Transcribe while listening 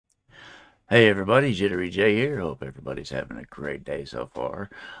Hey everybody, JitteryJay here. Hope everybody's having a great day so far.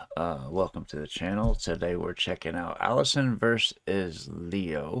 Welcome to the channel. Today we're checking out Alyson vs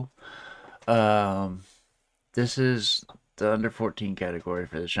Leo. This is the under 14 category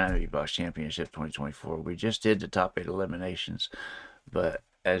for the China Beatbox Championship 2024. We just did the top 8 eliminations, but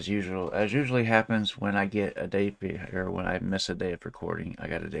as usually happens when I get a day or when I miss a day of recording, I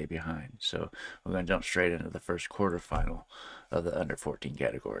got a day behind. So we're going to jump straight into the first quarterfinal of the under 14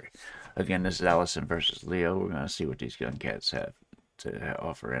 category. Again, this is Alyson versus Leo. We're going to see what these gun cats have to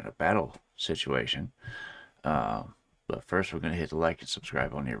offer in a battle situation. But first, we're going to hit the like and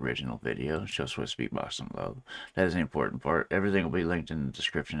subscribe on the original video. Show Swissbeatbox some love. That is the important part. Everything will be linked in the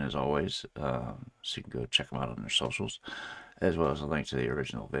description as always, so you can go check them out on their socials, as well as a link to the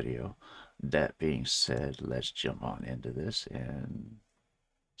original video. That being said, let's jump on into this and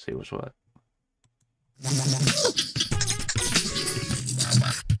see what's what.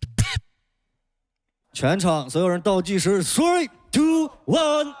 全场所有人倒计时 3, 2,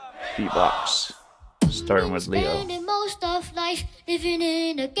 1 Beatbox. Starting with Leo. Most of life living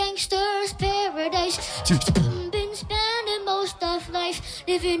in a gangster's paradise. Been spending most of life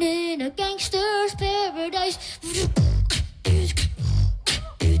living in a gangster's paradise.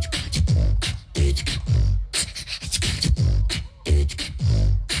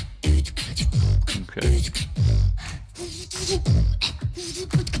 Okay.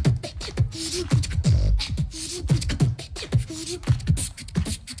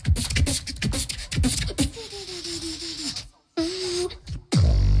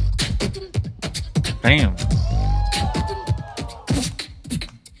 Bam.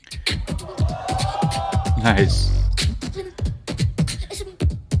 Nice.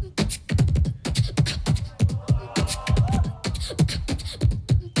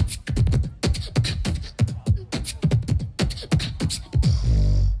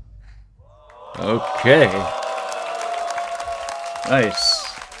 Okay. Nice.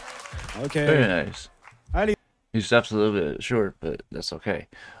 Okay. Very nice. He steps a little bit short, but that's okay.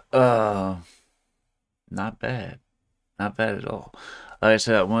 Not bad. Not bad at all. Like I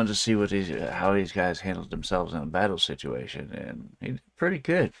said, I wanted to see what how these guys handled themselves in a battle situation, and he did pretty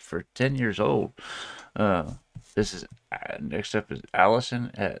good for 10 years old. This is next up is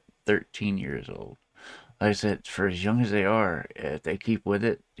Alyson at 13 years old. Like I said, for as young as they are, if they keep with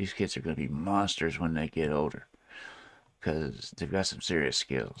it, these kids are going to be monsters when they get older, because they've got some serious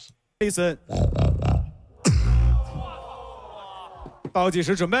skills. Alyson 倒计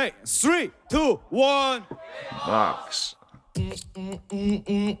时准备 3, 2, 1 Box.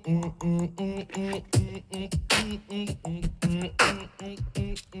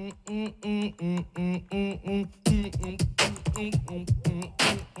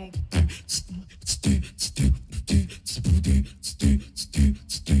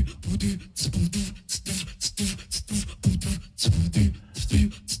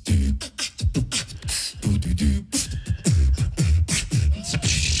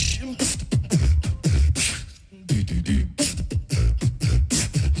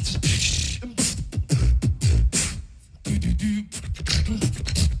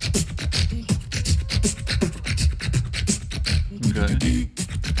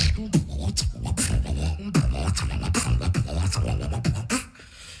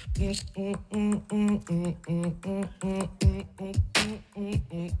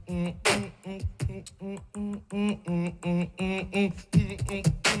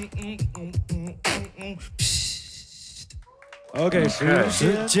 Okay. OK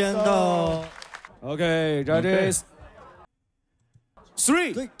时间到 OK judges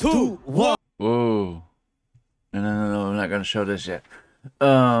 3, 2, 1 Whoa. No, I'm not gonna show this yet.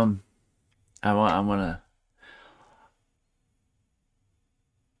 I'm gonna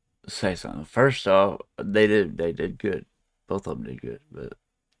say something. First off, they did good. Both of them did good, but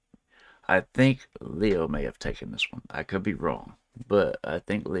I think Leo may have taken this one. I could be wrong, but I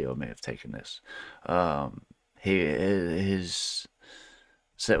think Leo may have taken this. His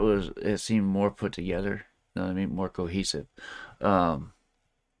set it seemed more put together. You know what I mean? More cohesive.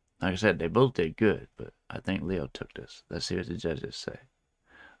 Like I said, they both did good, but I think Leo took this. Let's see what the judges say.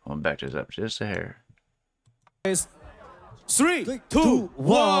 I'm gonna back this up just a hair. 3, 2,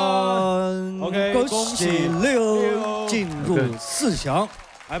 1 OK 恭喜 Leo 进入4强。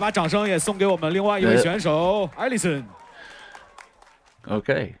来把掌声也送给我们另外一位选手 Alyson。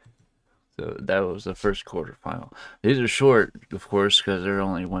 Okay, so that was the first quarterfinal. These are short, of course, because they're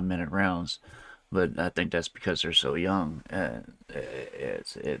only 1 minute rounds. But I think that's because they're so young, and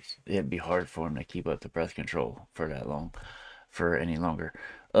it'd be hard for them to keep up the breath control for that long, for any longer.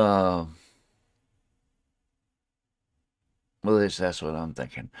 Well, at least that's what I'm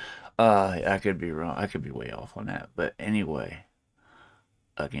thinking. I could be wrong. I could be way off on that. But anyway,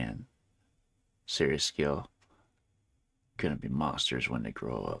 again, serious skill. Gonna be monsters when they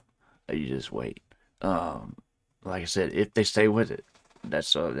grow up. You just wait. Like I said, if they stay with it,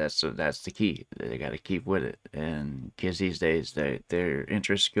 that's the key. They got to keep with it. And kids these days, their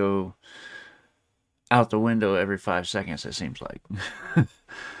interests go out the window every 5 seconds. It seems like.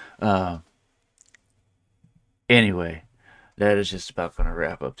 Anyway, that is just about gonna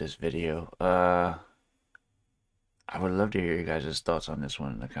wrap up this video. I would love to hear you guys' thoughts on this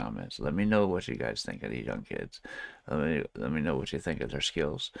one in the comments. Let me know what you guys think of these young kids. Let me know what you think of their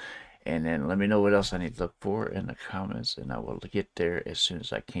skills. And then let me know what else I need to look for in the comments, and I will get there as soon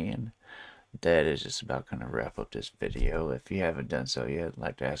as I can. That is just about going to wrap up this video. If you haven't done so yet, I'd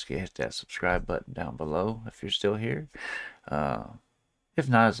like to ask you to hit that subscribe button down below if you're still here. If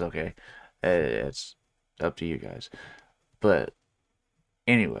not, it's okay. It's up to you guys. But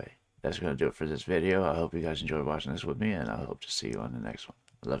anyway, that's going to do it for this video. I hope you guys enjoyed watching this with me, and I hope to see you on the next one.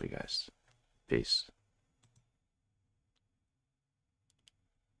 I love you guys. Peace.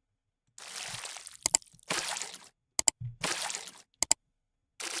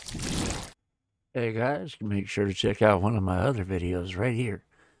 Hey guys, make sure to check out one of my other videos right here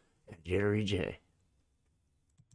at JitteryJay.